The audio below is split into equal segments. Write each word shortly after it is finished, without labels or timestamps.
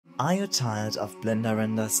Are you tired of Blender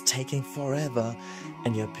renders taking forever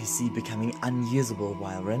and your PC becoming unusable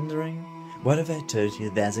while rendering? What if I told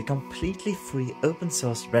you there's a completely free open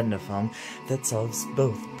source render farm that solves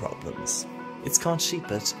both problems? It's called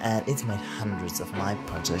SheepIt and it's made hundreds of my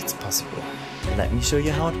projects possible. Let me show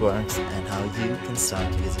you how it works and how you can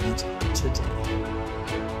start using it today.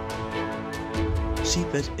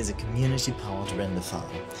 SheepIt is a community-powered render farm.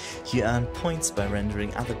 You earn points by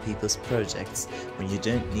rendering other people's projects when you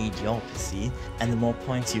don't need your PC, and the more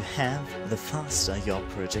points you have, the faster your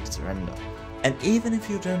projects render. And even if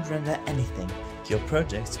you don't render anything, your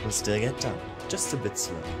projects will still get done, just a bit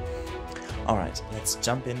slower. Alright, let's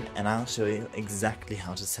jump in and I'll show you exactly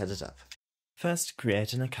how to set it up. First,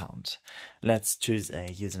 create an account. Let's choose a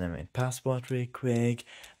username and password real quick,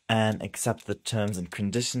 and accept the terms and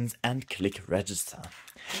conditions and click register.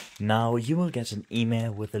 Now you will get an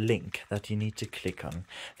email with a link that you need to click on.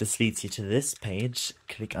 This leads you to this page.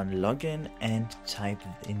 Click on login and type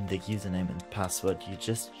in the username and password you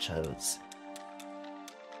just chose.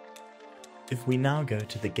 If we now go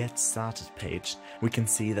to the Get Started page, we can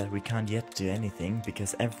see that we can't yet do anything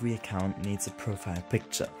because every account needs a profile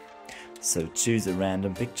picture. So choose a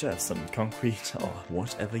random picture of some concrete or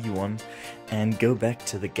whatever you want and go back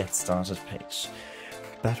to the Get Started page.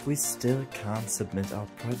 But we still can't submit our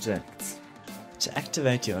projects. To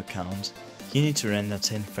activate your account, you need to render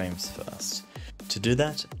 10 frames first. To do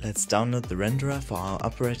that, let's download the renderer for our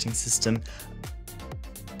operating system,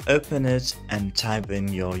 open it and type in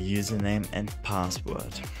your username and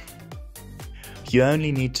password. You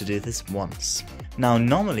only need to do this once. Now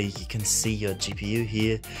normally you can see your GPU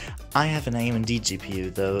here. I have an AMD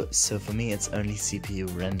GPU though, so for me it's only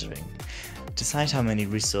CPU rendering. Decide how many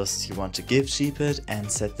resources you want to give SheepIt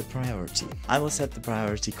and set the priority. I will set the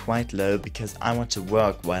priority quite low because I want to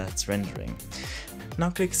work while it's rendering. Now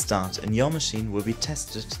click start and your machine will be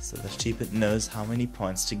tested so that SheepIt knows how many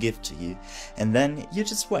points to give to you, and then you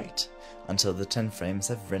just wait until the 10 frames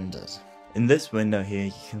have rendered. In this window here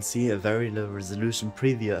you can see a very low resolution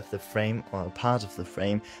preview of the frame or a part of the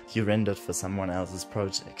frame you rendered for someone else's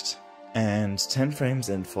project. And 10 frames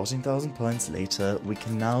and 14,000 points later we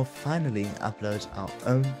can now finally upload our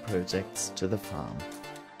own projects to the farm.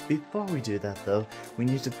 Before we do that though, we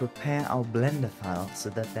need to prepare our Blender file so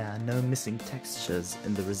that there are no missing textures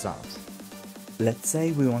in the result. Let's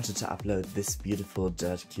say we wanted to upload this beautiful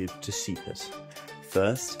dirt cube to SheepIt.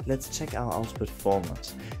 First, let's check our output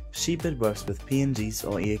format. SheepIt works with PNGs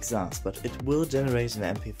or EXRs, but it will generate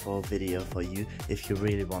an MP4 video for you if you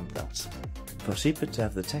really want that. For SheepIt to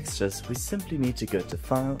have the textures, we simply need to go to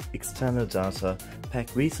File, External Data,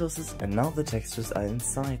 Pack Resources, and now the textures are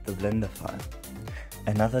inside the Blender file.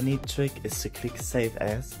 Another neat trick is to click Save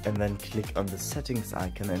As and then click on the settings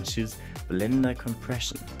icon and choose Blender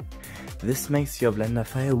Compression. This makes your Blender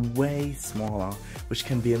file way smaller, which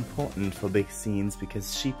can be important for big scenes because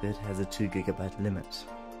SheepIt has a 2 GB limit.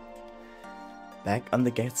 Back on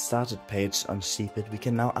the Get Started page on SheepIt, we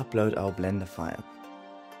can now upload our Blender file.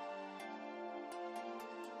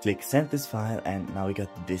 Click Send this file and now we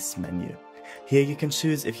got this menu. Here you can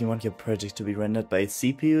choose if you want your project to be rendered by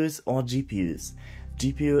CPUs or GPUs.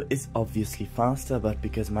 GPU is obviously faster, but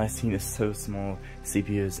because my scene is so small,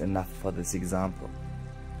 CPU is enough for this example.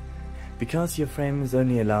 Because your frame is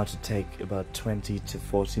only allowed to take about 20 to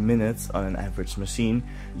 40 minutes on an average machine,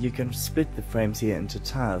 you can split the frames here into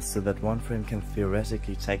tiles so that one frame can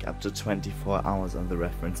theoretically take up to 24 hours on the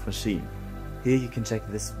reference machine. Here you can check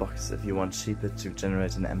this box if you want SheepIt to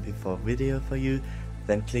generate an MP4 video for you,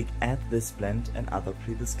 then click Add this blend and other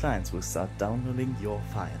previous clients will start downloading your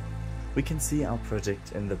file. We can see our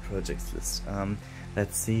project in the projects list.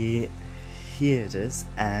 Let's see. Here it is,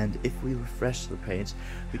 and if we refresh the page,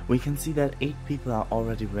 we can see that 8 people are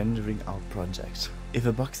already rendering our project. If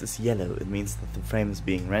a box is yellow, it means that the frame is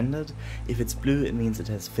being rendered. If it's blue, it means it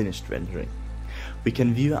has finished rendering. We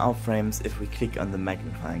can view our frames if we click on the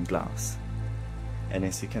magnifying glass. And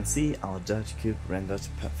as you can see, our dirt cube rendered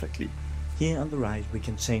perfectly. Here on the right, we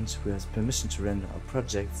can change who has permission to render our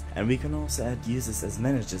projects, and we can also add users as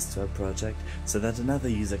managers to our project so that another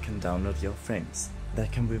user can download your frames.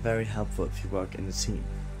 That can be very helpful if you work in a team.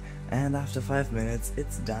 And after 5 minutes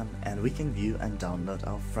it's done and we can view and download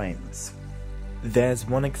our frames. There's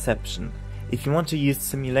one exception. If you want to use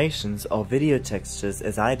simulations or video textures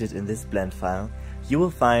as I did in this blend file, you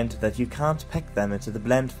will find that you can't pack them into the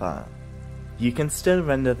blend file. You can still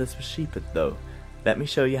render this with SheepIt though. Let me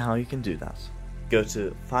show you how you can do that. Go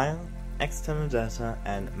to File, External Data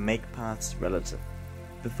and Make Paths Relative.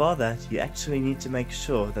 Before that, you actually need to make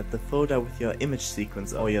sure that the folder with your image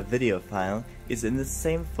sequence or your video file is in the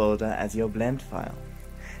same folder as your blend file.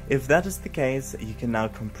 If that is the case, you can now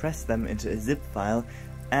compress them into a zip file,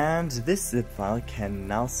 and this zip file can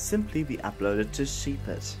now simply be uploaded to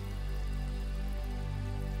SheepIt.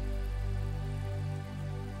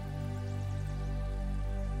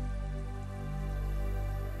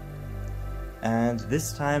 And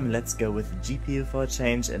this time let's go with the GPU for a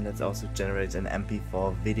change, and let's also generate an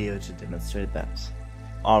MP4 video to demonstrate that.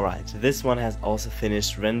 Alright, this one has also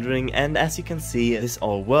finished rendering, and as you can see, this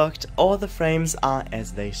all worked. All the frames are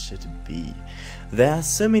as they should be. There are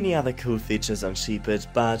so many other cool features on SheepIt,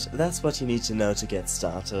 but that's what you need to know to get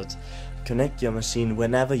started. Connect your machine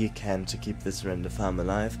whenever you can to keep this render farm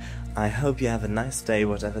alive. I hope you have a nice day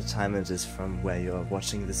whatever time it is from where you are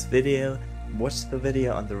watching this video. Watch the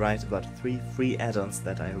video on the right about 3 free add-ons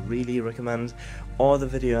that I really recommend, or the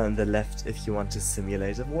video on the left if you want to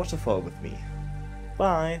simulate a waterfall with me.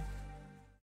 Bye!